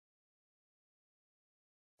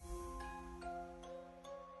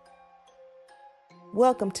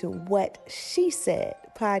Welcome to What She Said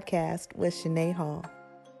podcast with Shanae Hall.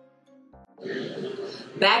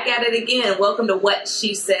 Back at it again. Welcome to What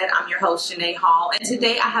She Said. I'm your host, Shanae Hall, and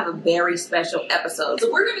today I have a very special episode. So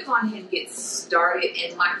we're going to go ahead and get started.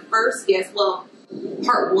 And my first guest, well,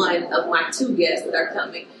 part one of my two guests that are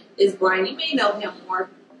coming is Brian. You may know him more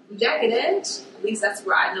from Jagged Edge. At least that's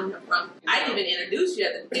where I know him from. I didn't even introduce you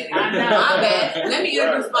at the beginning. I know. My bad. Let me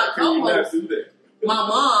introduce my co-host. My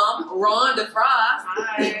mom, Rhonda Frost.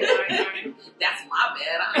 Hi. That's my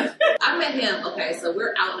bad. I met him. Okay, so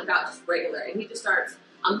we're out and about just regular, and he just starts.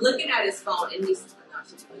 I'm looking at his phone, and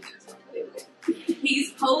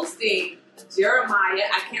he's posting Jeremiah.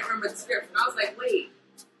 I can't remember the scripture. I was like, wait,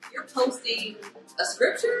 you're posting a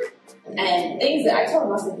scripture? And things that I told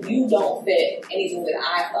him, I said, you don't fit anything that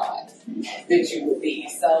I thought that you would be.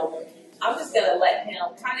 So I'm just going to let him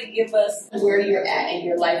kind of give us where you're at in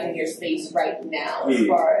your life and your space right now as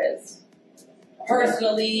far as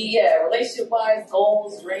personally, relationship-wise,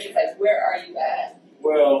 goals, dreams, like where are you at?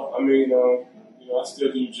 Well, I mean, I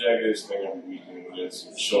still do Jagged Edge thing every weekend when there's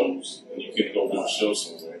shows, and you can go do a show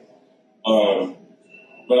somewhere.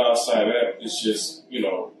 But outside of that, it's just,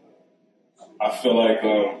 I feel like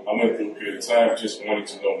I went through a period of time just wanting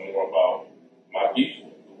to know more about my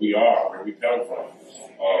people, who we are, where we come from.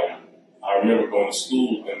 I remember going to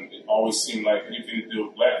school, and it always seemed like anything to do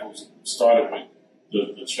with black folks started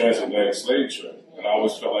with the transatlantic slave trade. And I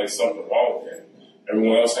always felt like something wrong with that.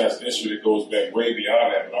 Everyone else has an issue that goes back way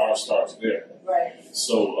beyond that, but ours starts there. Right.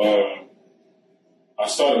 So I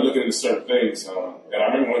started looking into certain things, and I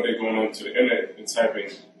remember one day going onto the internet and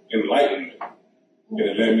typing enlightenment, and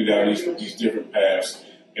it led me down these different paths.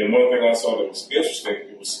 And one thing I saw that was interesting,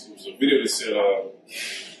 it was a video that said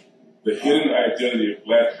the hidden identity of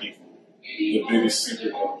black people, the biggest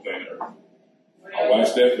secret on planet Earth. I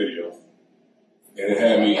watched that video, and it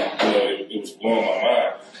had me, it was blowing my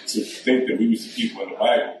mind to think that we was the people in the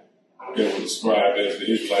Bible that were described as the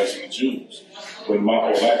Israelites and the Jews. When my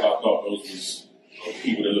whole life I thought those was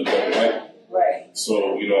people that looked like white. Right.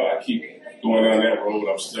 So, I keep going down that road,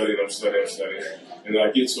 I'm studying, and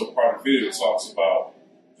I get to a part of the video that talks about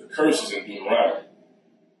the curses in Deuteronomy.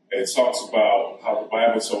 And it talks about how the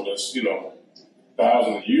Bible told us,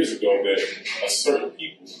 thousands of years ago that a certain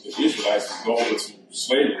people, the Israelites, would go into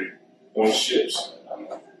slavery on ships.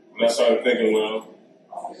 And I started thinking, well,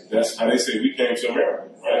 that's how they say we came to America,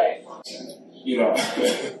 right?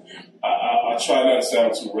 I try not to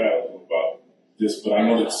sound too radical about this, but I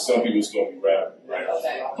know that some people it's going to be radical, right?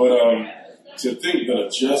 But to think that a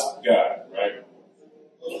just God, right,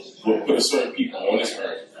 will put a certain people on this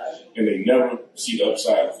earth, and they never see the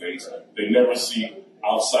upside of things. They never see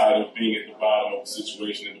outside of being at the bottom of the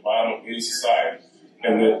situation, at the bottom of any society,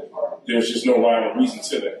 and that there's just no rhyme or reason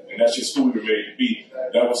to that. And that's just who we were made to be.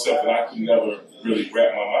 That was something I could never really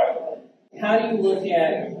wrap my mind around. How do you look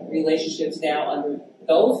at relationships now under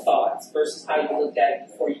those thoughts versus how you looked at it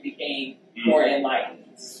before you became more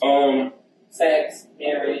enlightened? Sex,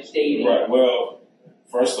 marriage, dating. Right. Well,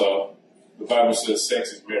 first off, the Bible says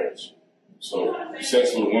sex is marriage. So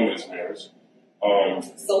sex with a woman is marriage.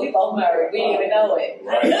 So we both married. We didn't even know it.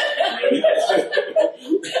 Right.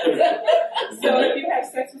 So if you have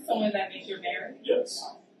sex with someone, that means you're married? Yes.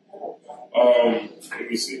 Let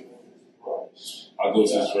me see. I'll go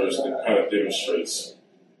to this verse that kind of demonstrates.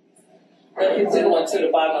 Well, you did one to the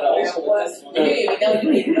bottom of the ocean with this one. You didn't even know you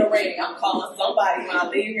needed a rating. I'm calling somebody when I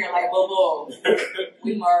leave here like, whoa,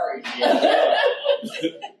 we married.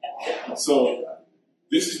 So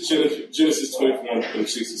this is Genesis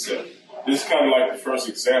 24:67. This is kind of like the first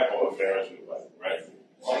example of marriage in the Bible, right?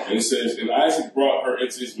 And it says, and Isaac brought her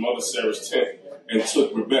into his mother Sarah's tent and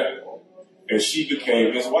took Rebekah, and she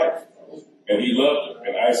became his wife. And he loved her,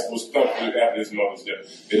 and Isaac was comforted after his mother's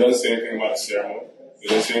death. It doesn't say anything about the ceremony. It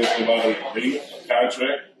doesn't say anything about an agreement, a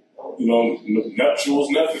contract, nuptials,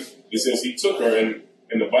 nothing. It says he took her, and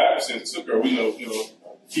the Bible says took her. We know,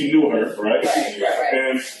 he knew her, right? Right.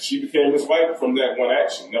 And she became his wife from that one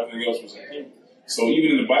action. Nothing else was in him. So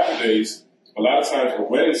even in the Bible days, a lot of times a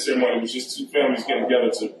wedding ceremony was just two families getting together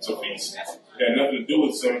to feast. It had nothing to do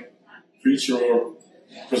with some preacher or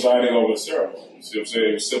presiding over a ceremony. You see what I'm saying?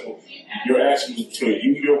 It was simple. Your action was between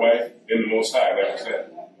you, your wife, and the Most High. That was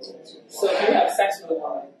that. So if you have sex with a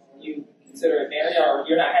woman, you consider it marriage, or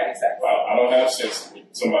you're not having sex? I don't have sex with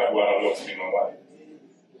somebody who I don't want to be my wife.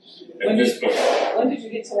 At this point. When did you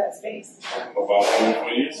get to that space? About 3 or 4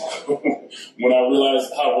 years. When I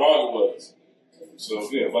realized how wrong it was. So, about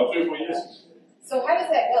 3 or 4 years. So how does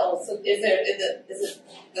that go? So is it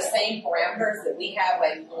the same parameters that we have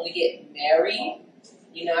like when we get married?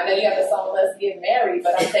 You know, I know you have the song "Let's Get Married,"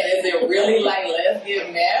 but I'm saying, is it really like "Let's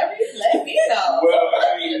Get Married"? Let me know. Well,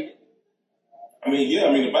 yeah.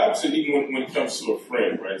 I mean, the Bible says even when it comes to a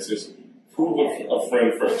friend, right? It says prove a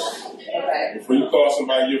friend first. Okay. Before you call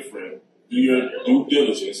somebody your friend, do your due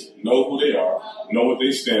diligence, know who they are, know what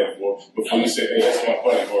they stand for, before you say, hey, that's my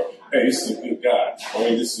buddy, or hey, this is a good guy, or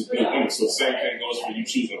hey, this is a good woman. So the same thing goes for you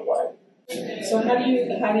choosing a wife. So how do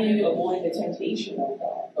you avoid the temptation of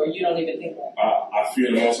that? Or you don't even think that? I fear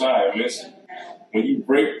the Most High. I mean, when you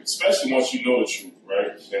break, especially once you know the truth,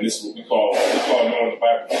 right? And this is what we call knowing the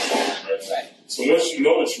Bible, right? So once you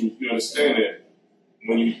know the truth, you understand that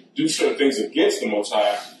when you do certain things against the Most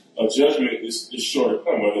High, a judgment is sure to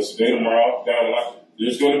come. Whether it's today, tomorrow, down the line,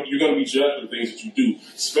 you're going to be judged for the things that you do,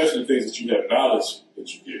 especially the things that you have knowledge that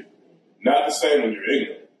you did. Not the same when you're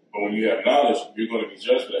ignorant. But when you have knowledge, you're going to be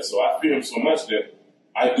judged for that. So I fear him so much that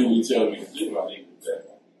I do what he tells me to do. I leave with that.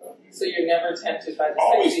 So you're never tempted by the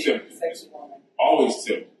sexual woman? Always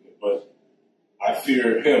tempted. But I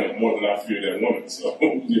fear him more than I fear that woman. So,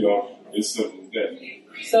 it's simple as that.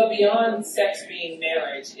 So beyond sex being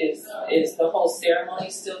marriage, is the whole ceremony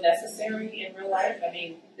still necessary in real life? I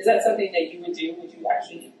mean, is that something that you would do? Would you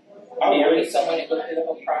actually marry someone and go through the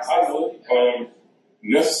whole process? I would.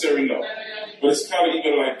 Necessary, no. But it's kind of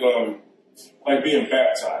even like being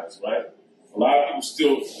baptized, right? A lot of people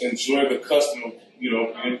still enjoy the custom of,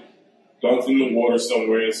 being dunked in the water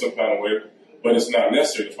somewhere in some kind of way, but it's not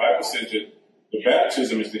necessary. The Bible says that the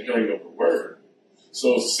baptism is the hearing of the word.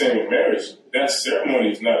 So it's the same with marriage. That ceremony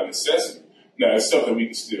is not a necessity. Now, it's something we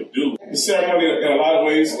can still do. The ceremony, in a lot of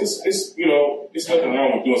ways, it's nothing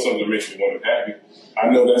wrong with doing something to make your woman happy. I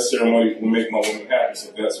know that ceremony will make my woman happy,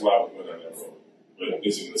 so that's why I would go down that road. But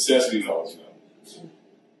is it a necessity? No, it's not.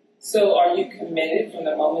 So are you committed from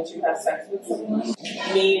the moment you have sex with someone?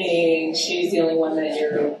 Meaning she's the only one that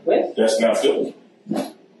you're with? That's not biblical.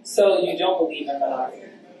 So you don't believe in monogamy?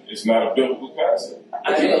 It's not a biblical concept.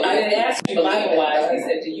 I didn't ask you Bible-wise. I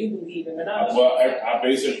said, do you believe in monogamy? Well, I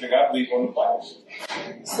base everything I believe on the Bible.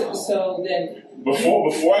 So then...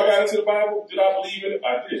 Before I got into the Bible, did I believe in it?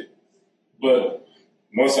 I did. But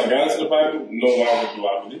once I got into the Bible, no longer do I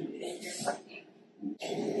believe in it.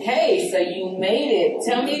 Hey, so you made it.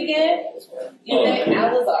 Tell me again. You made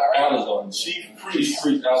Alazar, right? Alazar. Chief Priest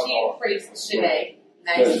Alazar. Chief Priest Shanae.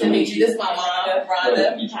 Nice to meet you. This is my mom,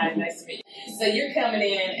 Rhonda. Hi, nice to meet you. So you're coming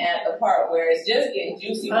in at the part where it's just getting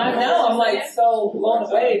juicy. I know. I'm like so blown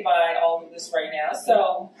away by all of this right now.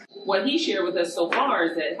 So what he shared with us so far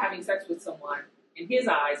is that having sex with someone, in his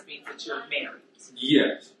eyes, means that you're married.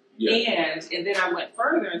 Yes. And then I went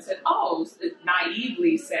further and said,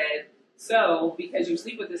 naively said, so because you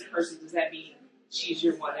sleep with this person, does that mean she's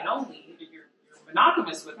your one and only? You're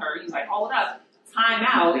monogamous with her? He's like, hold up, time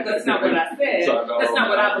out. That's not what I said. That's not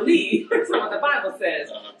what I believe. That's not what the Bible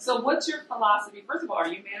says. So what's your philosophy? First of all, are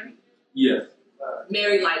you married? Yes.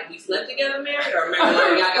 Married like we slept together married, or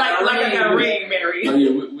married like I got a ring married?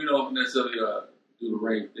 We don't necessarily do the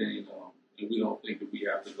ring thing, and we don't think that we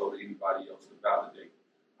have to go to anybody else to validate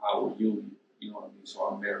our union. You know what I mean? So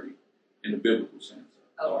I'm married in the biblical sense.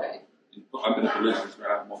 Okay. I've been a polygamist, but I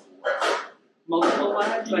have multiple wives. Multiple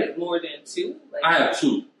wives? Like more than two? Like, I have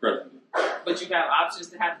two presently. But you have options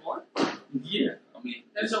to have more? Yeah. I mean,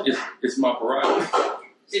 it's my prerogative.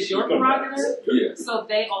 It's your prerogative? Yeah. So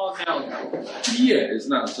they all know. Yeah, it's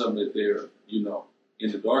not something that they're, in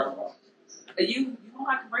the dark about. You don't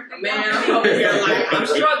have to break that down. I'm over here like, I'm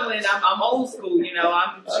struggling. I'm old school,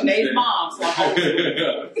 I'm Shanae's mom, so I'm old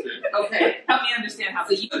school. Okay. Help me understand how.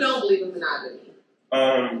 So you don't believe in monogamy?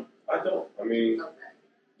 I don't. I mean,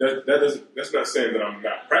 that's not saying that I'm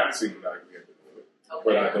not practicing monogamy,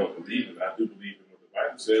 but I don't believe in it. I do believe in what the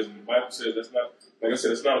Bible says, and the Bible says that's not, like I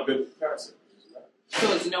said, it's not a biblical concept.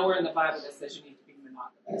 So it's nowhere in the Bible that says you need to be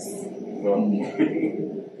monogamous. No.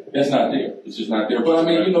 That's not there. It's just not there. But I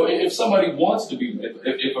mean, if somebody wants to be,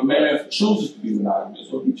 if a man chooses to be monogamous,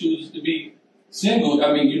 or if he chooses to be single,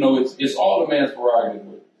 I mean, it's all a man's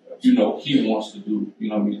prerogative. He wants to do,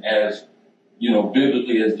 as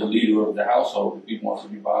biblically as the leader of the household, if he wants to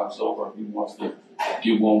be by himself, or if he wants to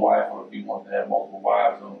get one wife, or if he wants to have multiple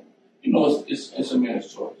wives, it's a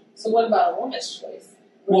man's choice. So what about a woman's choice?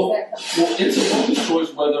 Well, it's a woman's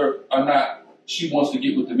choice whether or not she wants to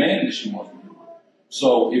get with the man that she wants to get with.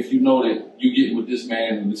 So if you know that you get with this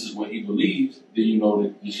man and this is what he believes, then you know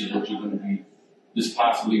that this is what you're going to be. This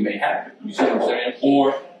possibly may happen. You see what I'm saying?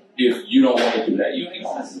 Or if you don't want to do that, you ain't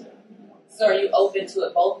going to do that. So are you open to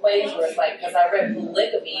it both ways, where it's like, because I read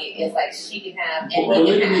polygamy is like she can have and he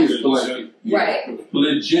polygamy can have. is polygamy. Right.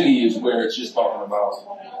 Polygyny is where it's just talking about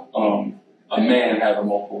a man having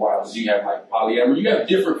multiple wives. You have like polyamory. You have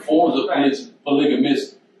different forms of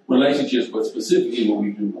polygamous relationships, but specifically what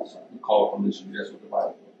we do, we call polygyny. That's what the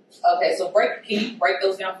Bible calls. Okay, so can you break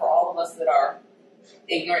those down for all of us that are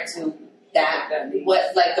ignorant to that?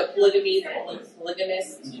 What, like the polygamy, the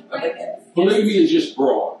polygamist? Polygamy is just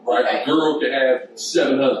broad, right? Okay. A girl can have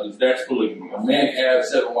 7 husbands. That's polygamy. A man can have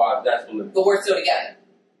 7 wives. That's polygamy. But we're still together.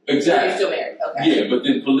 Exactly. You're still married. Okay. Yeah, but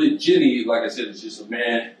then polygyny, like I said, is just a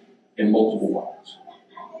man and multiple wives.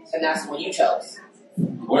 And that's what you chose.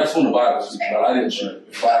 Well, that's from the Bible, but I didn't choose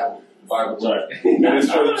the Bible. Right. And it's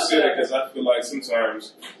funny you say that because I feel like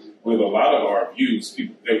sometimes with a lot of our views,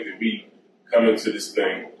 people think that we come into this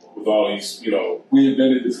thing with all these, we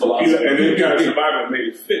invented this philosophy. And then guys in the Bible made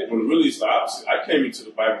it fit when really it's the opposite. I came into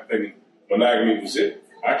the Bible thinking monogamy was it.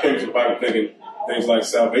 I came to the Bible thinking things like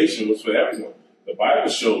salvation was for everyone. The Bible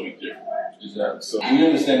showed me different. Exactly. So we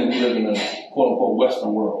understand that we live in a quote unquote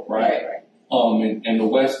Western world, right? And the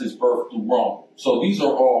West is birthed through Rome. So these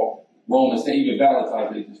are all Romans. They even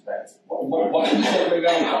Valentine's Day just passed. Why do you celebrate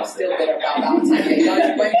Valentine's Day? I'm still bitter about Valentine's Day. Don't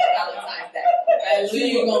you wait for Valentine's Day. And we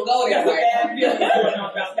ain't gonna go there right.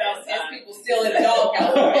 Since people still in the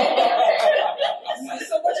doghouse.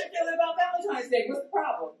 So what you feeling about Valentine's Day? What's the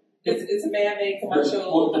problem? It's a man-made commercial.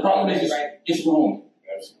 Well, the problem is it's Rome.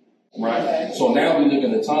 Right? Okay. So now we live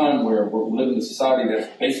in a time where we're living in a society that's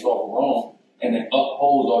based off of Rome and it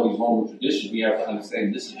upholds all these Roman traditions. We have to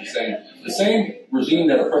understand this is the same regime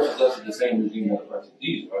that oppresses us is the same regime that oppresses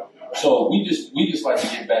these. Right? So we just like to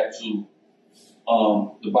get back to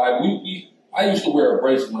the Bible. I used to wear a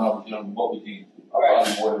bracelet when I was young. What we did, I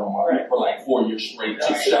probably wore it on my for like 4 years straight.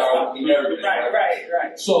 Just shower and everything.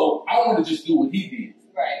 Right. So I want to just do what he did.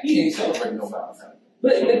 Right. He ain't celebrating no Valentine's.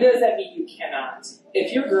 But does that mean you cannot?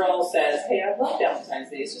 If your girl says, hey, I love Valentine's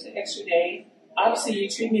Day, it's just an extra day. Obviously, you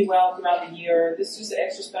treat me well throughout the year. This is just an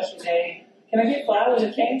extra special day. Can I get flowers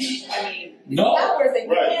and candy? I mean, no. Flowers and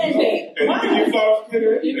candy. And you can get flowers and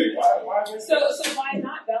candy. So why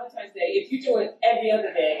not Valentine's Day? If you do it every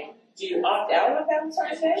other day, do you opt out on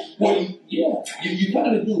Valentine's Day? Well, yeah, you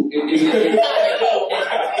gotta do. And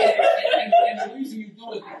the reason you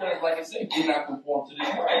do it is because, like I said, we're not conform to this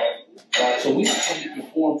world. So we're not going to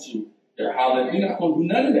conform to their holiday. We're not going to do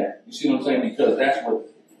none of that. You see what I'm saying? Because that's what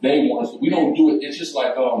they want us to. We don't do it. It's just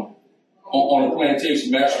like on a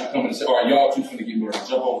plantation, master will come and say, all right, y'all two finna get married.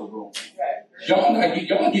 Jump over the room. Right.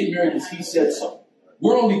 Y'all get married because he said so.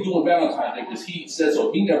 We're only doing Valentine's Day because he said so.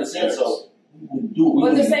 If he never said so, we wouldn't do it.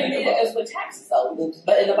 But the same thing is with taxes, though.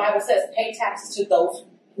 But in the Bible says, pay taxes to those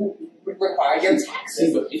who require your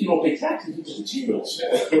taxes. But if you don't pay taxes, you go to jail.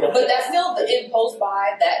 But that's still imposed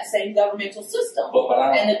by that same governmental system.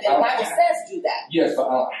 And the Bible says do that. Yes, but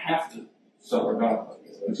I don't have to suffer Valentine's Day.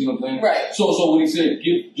 You see what I'm saying? Right. So when he said,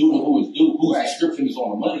 give due to who is due, whose description is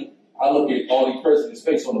on the money, I look at all these presidents'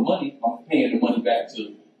 face on the money, I'm paying the money back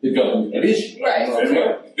to the government that issued. Right. You know what I'm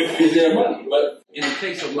saying? It's their money. But in the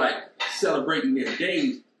case of like celebrating their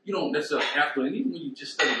days, you don't necessarily have to. And even when you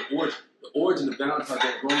just study the origin of Valentine's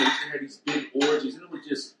Day, Romans had these big orgies, and it was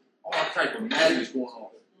just all type of madness going on.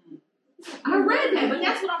 I read that, but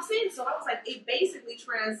that's what I'm saying. So I was like, it basically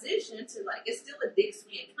transitioned to like, it's still a dick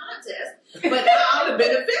swinging contest, but now I'm the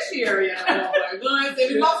beneficiary. And I'm like, go ahead,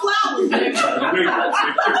 send me my flowers.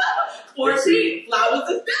 14 flowers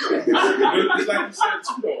and films. It's like you said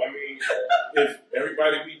too, though. I mean, if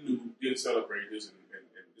everybody we knew didn't celebrate this, and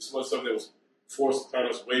this was something that was forced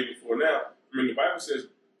upon us way before now. I mean, the Bible says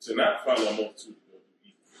to not follow a multitude of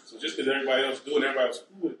evil. So just because everybody else do it, everybody else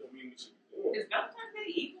cool with it, don't mean we should do it. Is Valentine's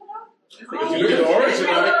Day equal though? If you look at the origin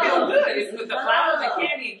of It feels it, good. It's with the flowers and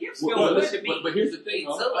candy and gifts feel good to me. But here's the thing.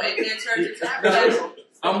 So in their church tabernacle.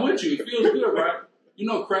 I'm with you. It feels good, right? You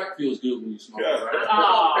know, crack feels good when you smoke. yeah, right?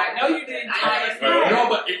 Oh, no, you didn't. No,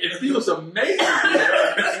 but it feels amazing.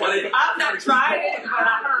 That's why they. I've not tried it, but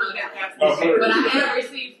I heard that. But I have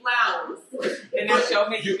received flowers. And that show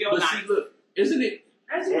makes you feel But nice. see, look, isn't it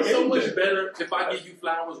so much better if I give you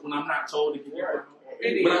flowers when I'm not told to give you flowers?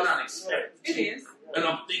 It is. But I'm not expecting. It is. And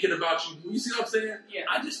I'm thinking about you. You see what I'm saying? Yeah.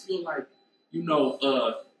 I just feel like,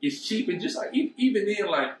 it's cheap. And just like, even then,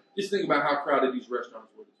 like, just think about how crowded these restaurants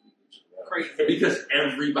were this weekend. Crazy. Because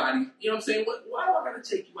everybody, you know what I'm saying? Why do I got to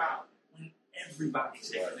take you out when everybody's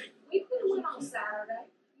taking it? We could have went on Saturday.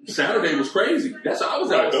 Saturday was crazy. That's how I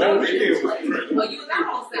was out. Saturday was crazy. Well, you was out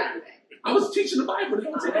on Saturday. I was teaching the Bible. They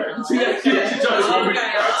don't take that. See that? Okay, I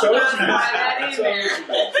told you. that in there.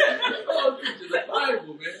 I was teaching the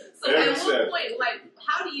Bible, man. So at what point, like,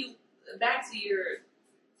 how do you, back to your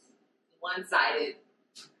one-sided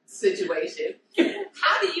situation,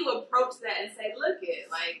 how do you approach that and say, look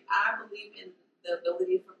it, like, I believe in the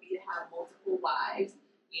ability for me to have multiple wives.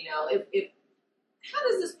 You know, if how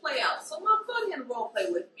does this play out? So, Mom, go ahead and role play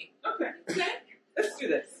with me. Okay. Okay? Let's do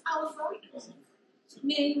this. I was like,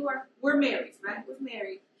 me and you we're married, right? We're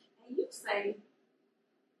married. And you say,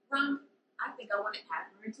 Ron, I think I want to add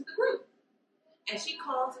her into the group. And she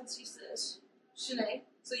calls and she says, Shanae,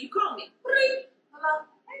 so you call me. Hello?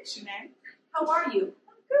 Hey, Shanae. How are you?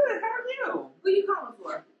 I'm good. How are you? Who are you calling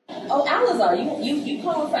for? Oh, Alizar, you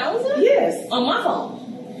calling for Alizar? Yes. On my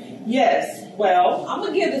phone. Yes. Well, I'm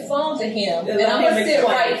gonna give the phone to him, Let and I'm him gonna sit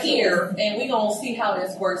explain right it to here, and we're gonna see how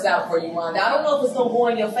this works out for you, Rhonda. I don't know if it's gonna go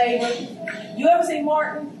in your favor. You ever see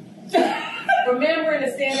Martin? Remembering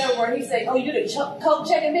to stand up where he say, "Oh, you the coat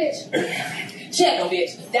checking bitch? Check him,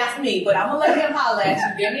 bitch. That's me." But I'm gonna let him holler at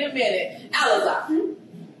you. Give me a minute, Alizar.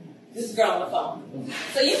 This is girl on the phone.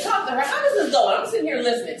 So you talk to her. How does this go? I'm sitting here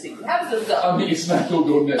listening to you. How does this go? I mean, it's not gonna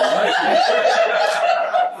go next. Right?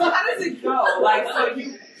 So how does it go? Like, so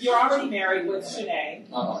you're already married with Shanae,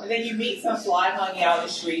 and then you meet some fly honey out in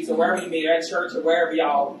the streets or wherever you meet her, at church or wherever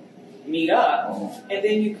y'all meet up, and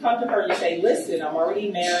then you come to her and you say, listen, I'm already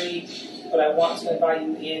married, but I want to invite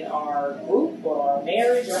you in our group or our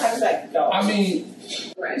marriage, or how does that go? I mean,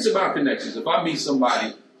 it's about connections. If I meet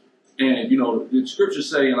somebody, and the scriptures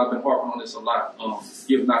say, and I've been harping on this a lot,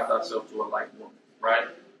 give not thyself to a light woman, right?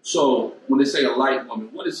 So when they say a light woman,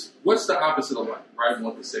 what's the opposite of light, right?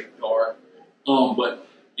 One could say dark, but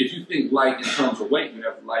if you think light in terms of weight, you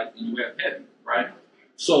have light and you have heavy, right?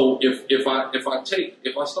 So if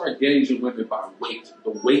I start gauging women by weight, the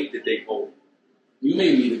weight that they hold, you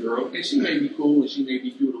may meet a girl and she may be cool and she may be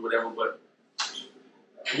cute or whatever, but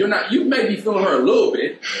you may be feeling her a little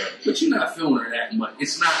bit, but you're not feeling her that much.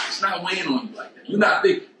 It's not weighing on you like that. You're not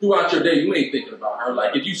thinking throughout your day. You ain't thinking about her.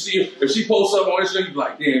 Like if you see her, if she posts something on Instagram, you be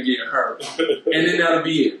like, damn, yeah, her, and then that'll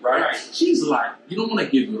be it, right? She's light. You don't want to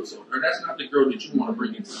give yourself to her. That's not the girl that you want to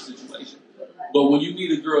bring into the situation. But when you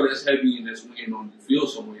meet a girl that's heavy and that's weighing on you, feel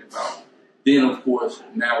some way about, then of course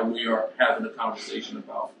now we are having a conversation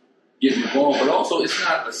about getting involved. But also, it's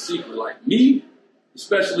not a secret. Like me,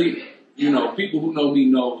 especially. People who know me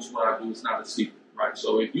knows what I do. It's not a secret, right?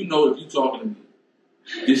 So if you're talking to me,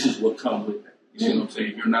 this is what comes with it. You see what I'm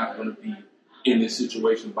saying? You're not going to be in this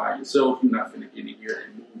situation by yourself. You're not going to get in here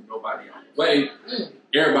and move nobody out of the way.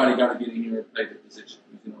 Everybody got to get in here and play the position.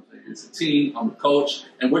 You know what I'm saying? It's a team. I'm the coach,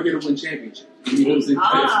 and we're here to win championships. You know what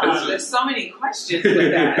I'm saying? There's so many questions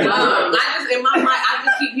with that. In my mind, I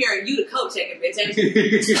just keep hearing you the coach checking, bitch.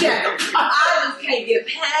 Check 'em. I just can't get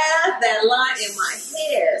past that line in my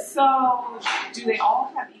head. So, do they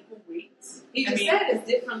all have equal weights? You just said it's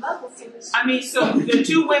different levels to this. I mean, so the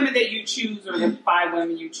 2 women that you choose, or the 5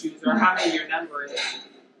 women you choose, or how many your number is,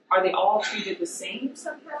 are they all treated the same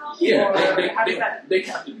somehow? Yeah, or how does that? they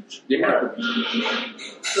have to be. They have to be.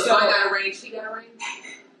 So if I got a range, she got a range?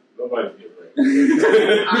 Nobody get a range.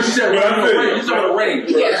 You said a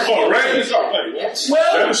range. Yeah. Come on, range.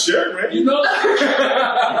 Well, that's a share, man. you know. You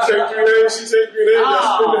take 3 days, she take 3 days. Oh,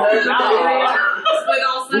 Split no. Split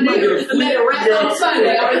on Sunday, and let it rest on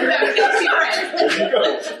Sunday.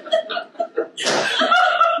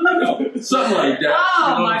 Something like that. Oh,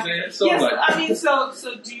 you know what I'm saying? Something yes, like that. I mean, so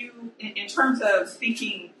do you, in terms of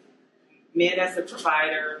thinking men as a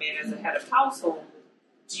provider, men as a head of household,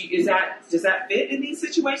 does that fit in these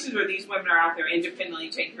situations where these women are out there independently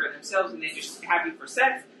taking care of themselves and they just have you for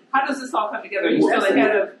sex? How does this all come together? Are you still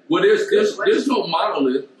ahead of? Well, there's no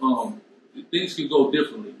monolith. Things can go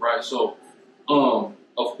differently, right? So,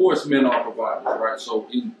 of course, men are providers, right? So,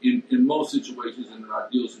 in most situations, in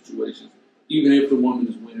ideal situations, even if the woman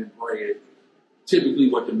is winning bread, typically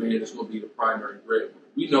what the man is going to be the primary breadwinner.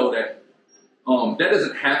 We know that that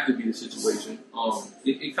doesn't have to be the situation.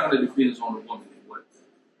 It kind of depends on the woman and what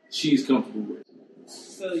she's comfortable with.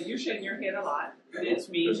 So you're shaking your head a lot. This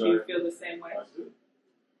means you feel the same way.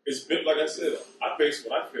 It's been, like I said, I base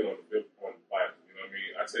what I feel on the Bible. You know what I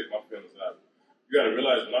mean? I take my feelings out. You got to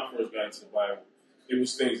realize when I first got into the Bible, it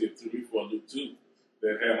was things that threw me for a loop too.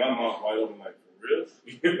 That had my mouth wide open, like, for real?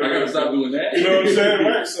 I got to stop doing that. You know what I'm saying?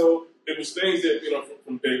 Right. So it was things that,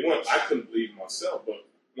 from day one, I couldn't believe myself. But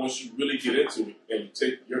once you really get into it and you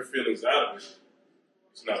take your feelings out of it,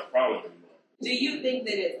 it's not a problem anymore. Do you think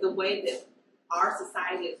that it's the way that our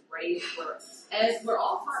society is raised, where as we're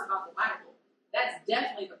all talking about the Bible, that's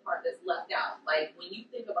definitely the part that's left out. Like, when you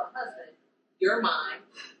think of a husband, you're mine,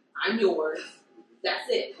 I'm yours, that's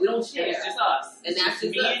it. We don't share. It's just us. And that's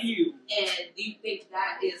just me us. and you. And do you think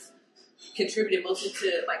that is contributed mostly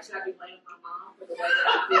to, like, should I be blaming my mom for the way that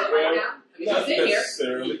I feel right now? I mean, Not she's in here.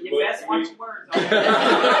 necessarily. You best watch your words.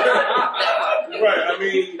 Right. I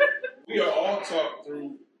mean, we are all taught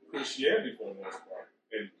through Christianity for the most part.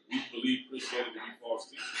 And we believe Christianity to be false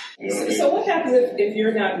teaching. know what I mean? So what happens if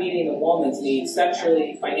you're not meeting a woman's needs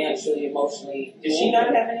sexually, financially, emotionally? Does she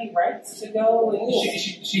not have any rights to go and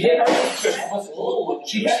She get had her?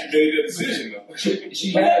 She made that decision though.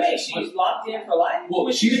 She What that has. mean? She's locked in for life?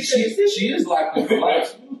 Well, she is locked in for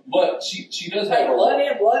life, but she does Like have a blood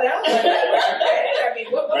in, blood out? Like, I mean,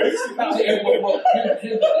 what is this about? What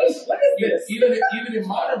is this? Even in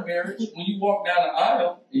modern marriage, when you walk down the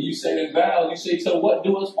aisle and you say them vows, you say, "So what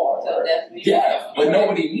do us part?" So that's me. Yeah, but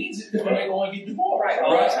nobody needs it because they're going to get divorced, Right,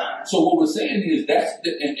 all the time. So what we're saying is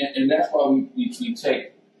and that's why we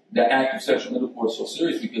take the act of sexual intercourse so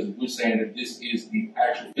serious, because we're saying that this is the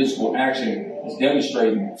actual physical action is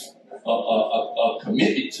demonstrating a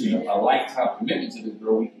commitment to you, a lifetime commitment to this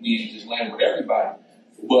girl. We need to just land with everybody.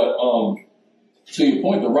 But to your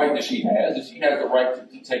point, the right that she has is she has the right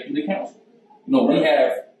to take you to counsel. You know, we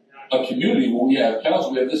have a community where we have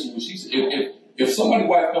counsel. We have this is what she said. If somebody's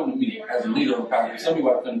wife come to me as a leader of a congregation, somebody's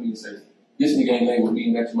wife come to me and says, "This nigga ain't laying with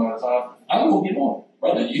me next amount of time," I'm gonna get on,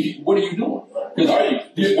 brother. What are you doing? Because what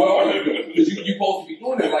are you doing? Because you're supposed to be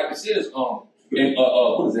doing it like it says in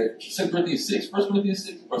what is it? 2 Corinthians 6, 1 Corinthians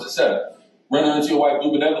 6, or is it 7? Render unto your wife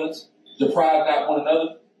due benevolence, deprive not one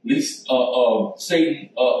another, lest Satan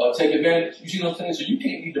take advantage. You see what I'm saying? So you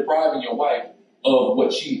can't be depriving your wife of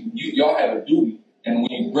what y'all have a duty. And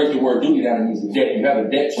when you break the word duty down, it means a debt. You have a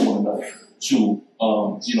debt to one another to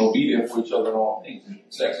be there for each other in all things. And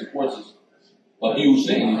sex, of course, is a huge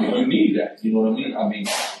thing. You need that. You know what I mean?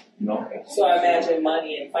 So I imagine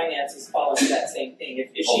money and finances fall into that same thing.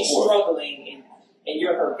 If she's struggling and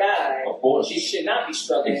you're her guy, of course, she should not be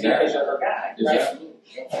struggling because you're her guy, right? Exactly.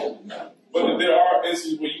 But there are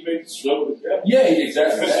instances where you may struggle with that. Yeah,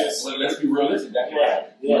 exactly. Let's be realistic. That can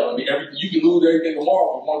happen. You know what I mean? You can lose everything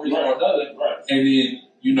tomorrow for one reason or another. Right. And then,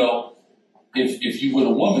 if you with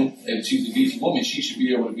a woman and she's a decent woman, she should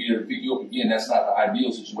be able to pick you up again. That's not the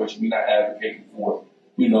ideal situation. We're not advocating for,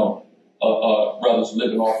 brothers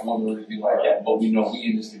living off women or anything like that. But we know we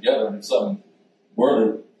in this together, and if something were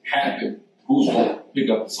to happen, who's going to pick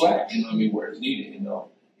up the slack? You know what I mean? Where it's needed.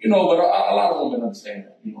 But a lot of women understand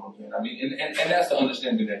that. You know what I'm saying? I mean, and that's the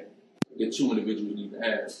understanding that two individuals need to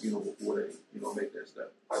have, before they make that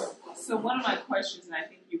step. So one of my questions, and I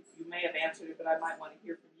think you may have answered it, but I might want to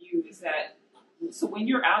hear from you, is that so when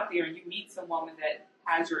you're out there and you meet some woman that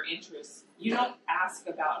has your interests, you don't ask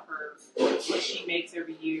about her, what she makes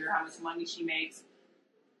every year, how much money she makes,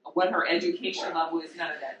 what her education level is,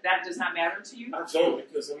 none of that. That does not matter to you? I don't,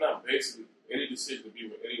 because I'm not basing any decision to be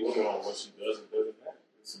with any woman on what she does and doesn't have.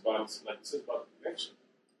 It's about, like you said, about the connection.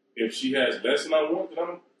 If she has less than I want,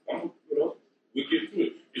 then I'm we get through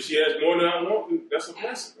it. If she has more than I want, then that's a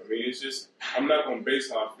blessing. I mean, it's just, I'm not going to base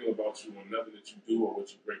how I feel about you on nothing that you do or what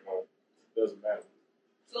you bring home. It doesn't matter.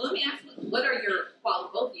 So let me ask you, what are your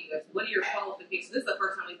both of you guys, what are your qualifications? This is the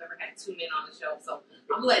first time we've ever had two men on the show, so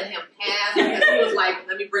I'm letting him pass because he was like,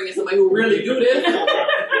 let me bring in somebody who really do this.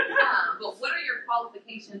 But what are your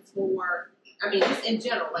qualifications for, just in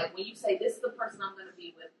general, like when you say this is the person I'm going to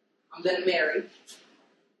be with, I'm going to marry,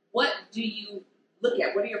 what do you look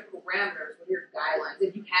at? What are your parameters? What are your guidelines,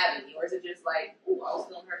 if you have any? Or is it just like, oh, I was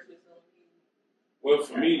feeling her, she was feeling me? Well,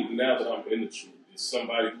 for me, now that I'm in the truth, is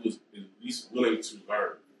somebody who is at least willing to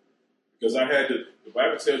learn. Because the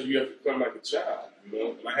Bible tells you have to become like a child, and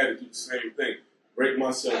I had to do the same thing. Break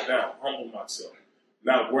myself down, humble myself,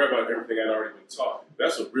 not worry about everything I'd already been taught.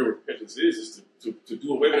 That's what real repentance is to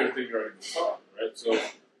do away with everything you've already been taught, right? So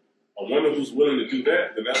a woman who's willing to do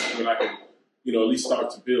that, then that's when I can, at least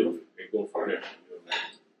start to build and go from there.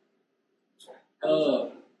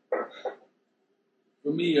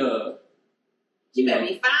 For me, you better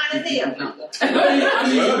be fine as hell. No.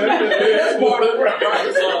 that's part of it, right? I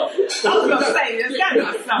was going to say, there's got to be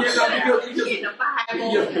something.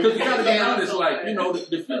 Because you got to be honest,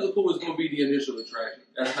 the physical is going to be the initial attraction.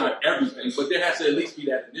 That's not everything, but there has to at least be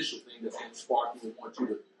that initial thing that's going to spark you and want you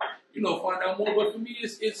to, find out more. But for me,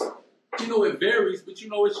 it's it varies, but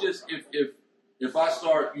it's just if I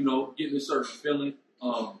start, getting a certain feeling,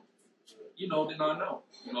 then I know.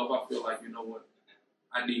 If I feel like, what,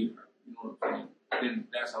 I need her, what I'm saying, then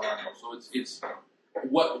that's how I know. So it's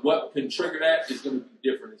what can trigger that is going to be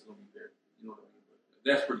different. It's going to be there. You know what I mean? But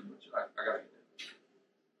that's pretty much it. I got to get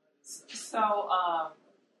that. So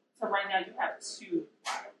right now you have two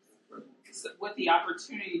wives, with the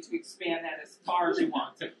opportunity to expand that as far as you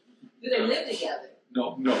want. Do they live together?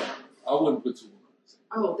 No, I wouldn't put two on the same.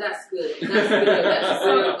 Oh, that's good. That's good. That's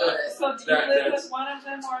so good. So do you live with one of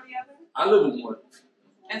them or the other? I live with one.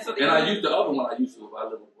 And so I use the other one I used to live. I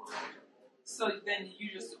live with one. So then you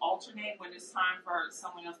just alternate when it's time for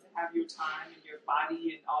someone else to have your time and your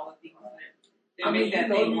body and all the things that make that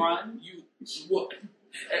thing run?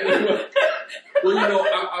 Well,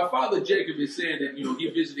 our father Jacob is saying that, he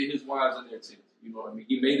visited his wives in their tents. You know what I mean?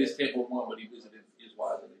 He made his tent with one, but he visited his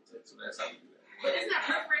wives in their tent. So that's how we do that. But isn't that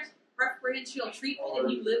preferential treatment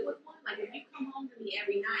if you live with one? Like if you come home to me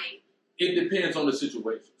every night. It depends on the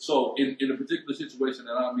situation. So in a particular situation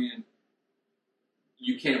that I'm in,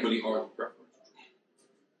 you can't really argue preferential treatment.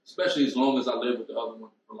 Especially as long as I live with the other one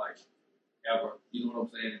for like ever. You know what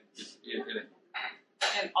I'm saying?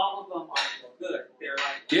 And all of them are good. They're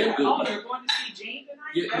like, they're good. Oh, you're going to see Jane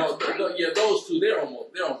tonight? Those two, they're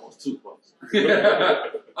almost too close.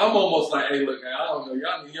 I'm almost like, hey, look, I don't know,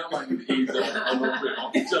 y'all might need to ease up a little bit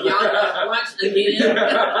on each other. Y'all watch again.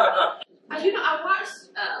 I watched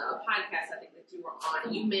a podcast I think that you were on,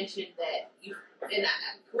 and you mentioned that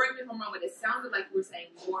correct me if I'm wrong, but it sounded like you were saying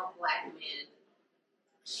more black men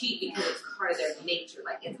cheat because it's part of their nature,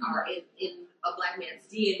 like it's in a black man's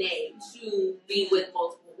DNA to be with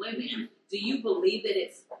multiple women. Do you believe that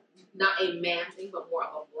it's not a man thing, but more of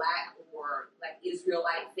a black or like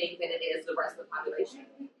Israelite thing than it is the rest of the population?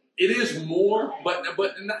 It is more, but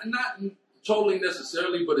not totally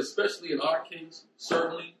necessarily, but especially in our case,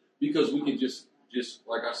 certainly, because we can just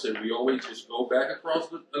like I said, we always just go back across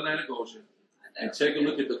the Atlantic Ocean and take a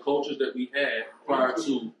look at the cultures that we had prior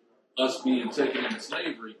to us being taken into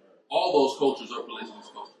slavery. All those cultures are polygamous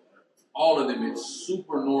cultures. All of them, it's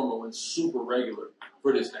super normal and super regular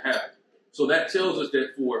for this to happen. So that tells us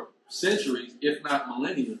that for centuries, if not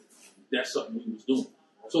millennia, that's something we was doing.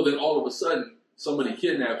 So then all of a sudden, somebody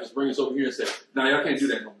kidnaps us, bring us over here and say, "Nah, y'all can't do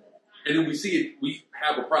that no more." And then we see it, we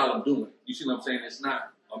have a problem doing it. You see what I'm saying? It's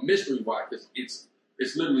not a mystery why, because it's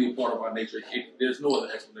literally a part of our nature. There's no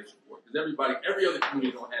other explanation for it. Because every other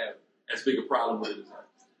community don't have as big a problem with it as us.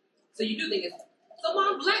 So you do think it's... So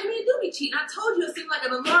why black men do be cheating? I told you it seemed like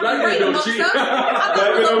an alarming Black men rate don't amongst cheat. us. I thought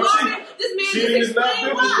it was alarming. This man Cheating just is not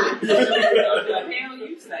explained why. What the hell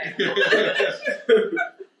you say?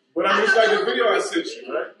 But I mean, it's like the video I sent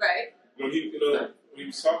you, right? Right. When he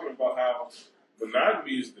was talking about how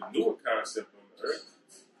monogamy is the newer concept on the earth,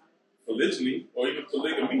 polygyny or even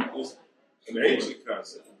polygamy is an ancient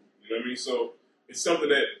concept. You know what I mean? So it's something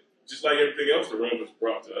that, just like everything else the Romans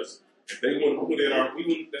brought to us, if they want to put in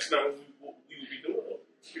that's not what we would be doing.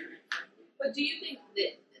 But do you think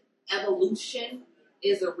that evolution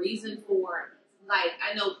is a reason for, like,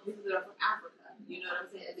 I know people that are from Africa, you know what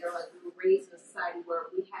I'm saying? They're like, we were raised in a society where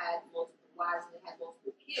we had multiple wives and they had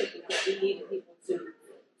multiple kids because we needed people to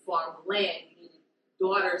farm the land. You needed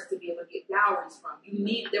daughters to be able to get dowries from.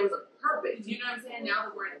 There was a purpose. You know what I'm saying? Now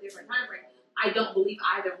that we're in a different time frame, I don't believe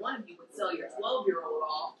either one of you would sell your 12-year-old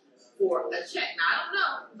off for a check. Now, I don't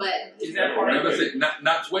know, but... Is that part of it?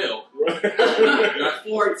 Not 12. Not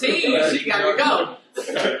 14. She got to go.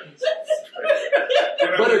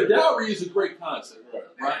 But a dowry is a great concept,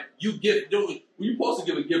 right? You're supposed to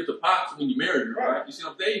give a gift to Pops when you marry her, right? You see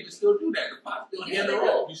what I'm saying? You can still do that. The Pops still hand her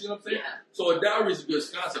off. You see what I'm saying? Yeah. So a dowry is a good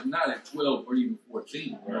concept, not at 12 or even 14.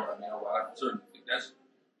 You know what I mean? Well, I certainly think that's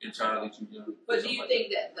entirely too young. But do you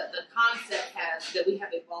think that the concept that we have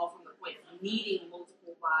evolved from the point of needing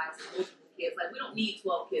multiple wives and multiple kids? Like, we don't need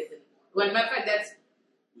 12 kids anymore. Well, as a matter of fact,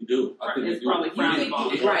 we do. I think we It's do. probably frowned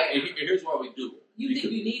upon. Right. And here's why we do. you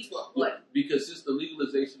think you need 12. What? Because since the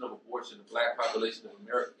legalization of abortion, the black population of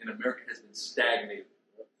America has been stagnated.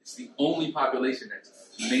 It's the only population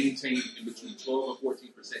that's maintained in between 12 and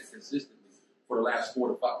 14% consistently for the last 4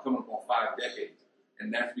 to 5, coming up on 5 decades.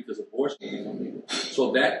 And that's because abortion is illegal.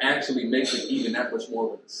 So that actually makes it even that much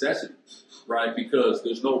more of a necessity, right? Because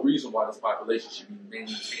there's no reason why this population should be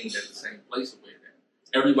maintained at the same place the way it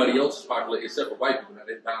is. Everybody else's population, except for white people, now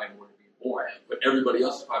they're dying more than being born, but everybody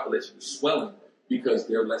else's population is swelling because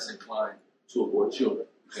they're less inclined to abort children.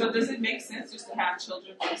 So does it make sense just to have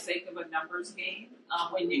children for the sake of a numbers game?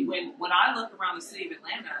 When I look around the city of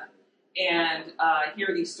Atlanta and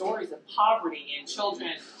hear these stories of poverty and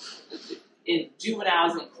children in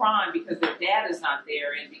juveniles and crime because their dad is not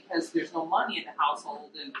there and because there's no money in the household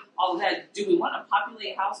and all of that, do we want to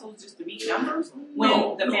populate households just to be numbers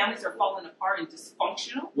when the families are falling apart and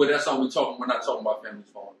dysfunctional? Well, that's all we're talking. We're not talking about families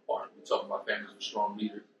falling apart. We're talking about families with strong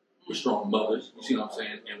leaders, with strong mothers. You see what I'm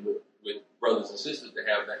saying? And with brothers and sisters that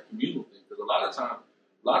have that communal thing. Because a lot of time,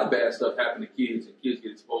 a lot of bad stuff happen to kids, and kids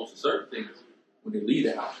get exposed to certain things when they leave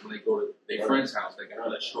the house, when they go to their friend's house, they got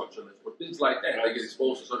less structure, or things like that. They get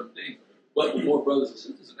exposed to certain things. But with more brothers and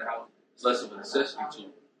sisters in the house, it's less of a necessity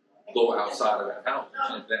to go outside of that house.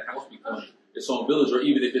 And if that house becomes its own village, or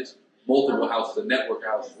even if it's multiple houses, a network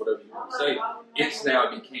house, whatever you want to say, it's now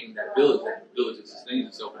became that village that sustains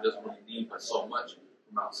itself and doesn't really need but so much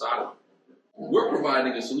from outside of it. We're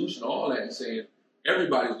providing a solution to all that and saying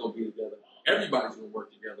everybody's going to be together, everybody's going to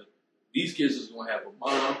work together, these kids is going to have a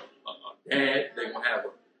mom, a dad, they're going to have a,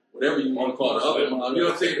 whatever you want to call the other mom, you know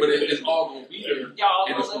what I'm saying? But it's all going to be there. Y'all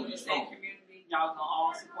and gonna it's live going in to the be same strong. community. Y'all gonna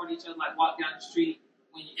all support each other. Like walk down the street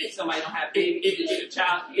when if somebody don't have babies, It- get your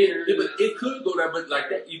child care. It could go there, but like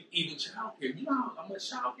that, even child care, you know how much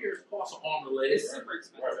child care costs an arm and a leg? It's super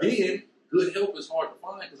expensive. Then good help is hard to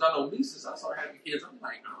find because I know me since I started having kids, I'm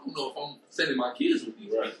like, I don't know if I'm sending my kids with these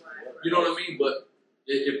people. You know what I mean? But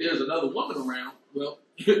if there's another woman around, well,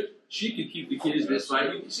 she can keep the kids this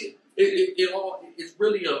way. You see, it's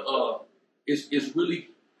really it's really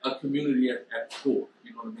a community at core.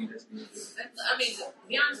 You know what I mean? That's being built. I mean, to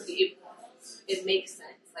be honest with you, it makes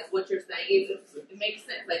sense. Like what you're saying, it makes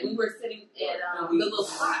sense. Like we were sitting at the little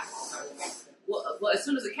spot. Well, as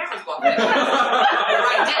soon as the cameras go off, right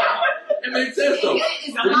now. It makes sense though.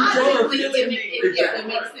 It's logically, it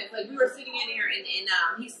makes sense. Like we were sitting in here, and he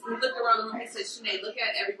looked around the room. He said, "Sinead, look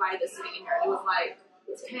at everybody that's sitting in here." And he was like,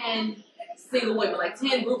 10 single women, like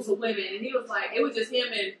 10 groups of women, and he was like, it was just him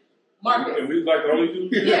and Marcus. And we was like the only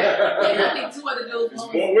dudes. Yeah, and I think 2 other dudes.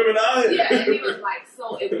 There's more women out here. Yeah, and he was like,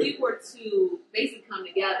 so if we were to basically come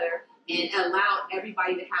together and allow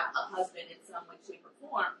everybody to have a husband in some way, shape, or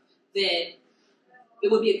form, then it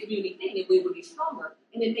would be a community thing, and we would be stronger,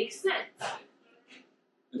 and it makes sense.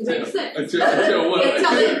 It makes sense. Until what?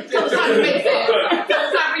 Until it's time to make sense. Until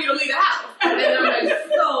it's time for you to leave the house. And I'm like,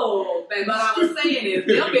 so, babe, what I was saying is,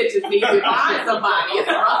 them bitches need to find somebody. It's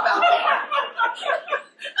rough out there.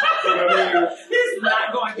 But I mean, It's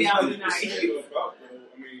not going down I tonight.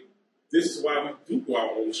 mean, this is why we do go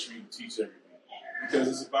out on the street and teach everything. Because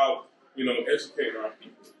it's about, educating our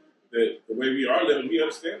people. That the way we are living, we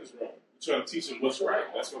understand is wrong. We're trying to teach them what's right.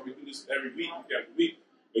 That's why we do this every week after week.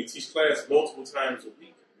 We teach class multiple times a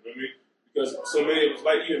week. You know what I mean? Because so many of us,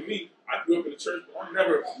 like even me, I grew up in the church, but I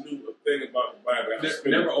never knew a thing about the Bible. I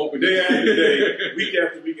spent Never opened day it. after day, week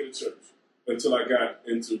after week in the church until I got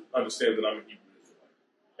into understanding that I'm a Hebrew Israelite.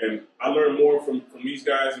 And I learned more from these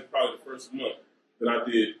guys in probably the first month than I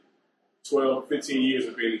did 12, 15 years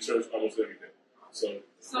of being in church almost every day. So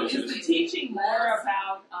is the teaching more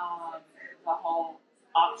about the whole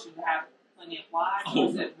option to have plenty of wives, or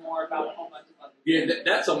is it more about a whole bunch of other Yeah,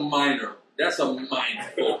 that's a minor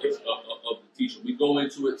focus of the teacher. We go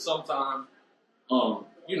into it sometimes,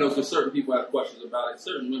 because certain people have questions about it,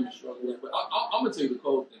 certain women struggle with it. But I'm going to tell you the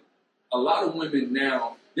cold thing. A lot of women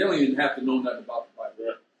now, they don't even have to know nothing about the Bible.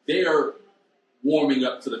 Right. They are warming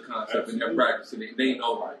up to the concept and they're practicing it. They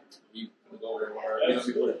know, like, you can go there with her. You know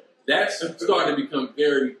what I mean? That's starting to become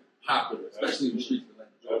very popular, especially in the streets of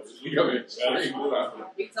Atlanta. You know what I mean?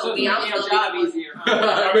 He So told me I was your going job to be easier. I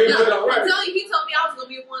mean, he right. told me I was going to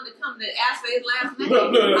be one to come to ask for his last name. No, I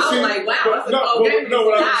was see, like, wow, that's a no, cold game. no,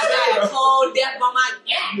 what I'm I saying- got cold death on my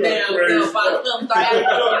goddamn self. If I come start asking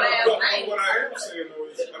for your last name. What I am saying though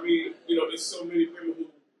is, there's so many women who,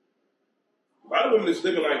 a lot of women is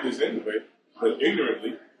living like this anyway, but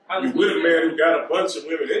ignorantly. You with a man who got a bunch of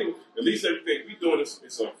women in him, at least everything we doing is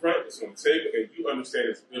it's on front, it's on the table, and you understand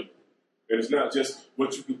it's biblical. And it's not just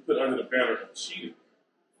what you can put under the banner of cheating.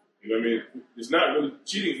 You know what I mean? It's not really,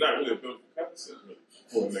 cheating is not really a biblical concept really,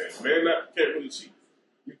 for a man. Man can't really cheat.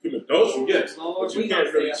 You can adultery, yes, Lord, but you we can't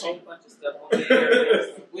gonna really say a whole cheat. bunch of stuff on there.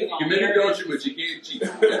 We You gonna may hear don't it. you, but you can't cheat.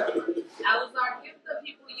 Alazar, give the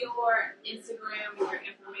people your Instagram and your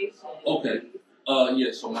information. Okay.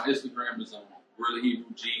 So my Instagram is Really Hebrew,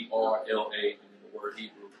 GRLA, and then the word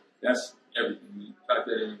Hebrew. That's everything. You type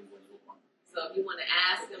that in anyway, you'll find it. So if you want to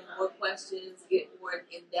ask them more questions, get more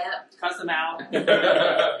in depth. Cuss them out.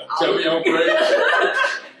 Tell me I'm great.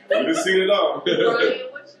 We just seen it all. Brian,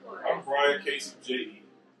 what's yours? I'm Brian Casey, J.E.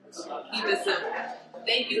 Keep it simple.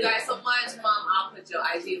 Thank you guys so much, Mom. I'll put your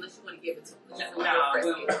IG unless you want to give it to me. No,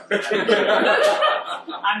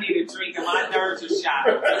 I need a drink and my nerves are shot.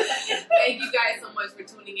 Thank you guys so much for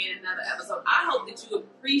tuning in another episode. I hope that you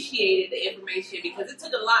appreciated the information because it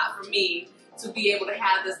took a lot for me to be able to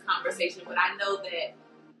have this conversation. But I know that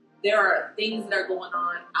there are things that are going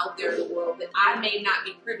on out there in the world that I may not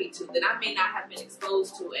be privy to, that I may not have been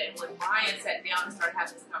exposed to. And when Brian sat down and started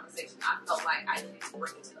having this conversation, I felt like I needed to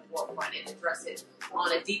bring it to the forefront and address it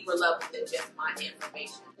on a deeper level than just my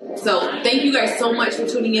information. So thank you guys so much for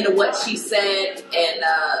tuning in to What She Said. And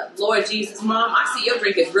Lord Jesus, Mom, I see your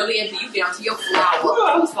drink is really empty. You down to your flower.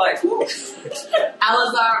 I was like, whew.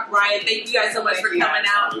 Alazar, Brian, thank you guys so much for coming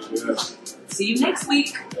out. Yes. See you next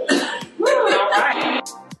week. All right.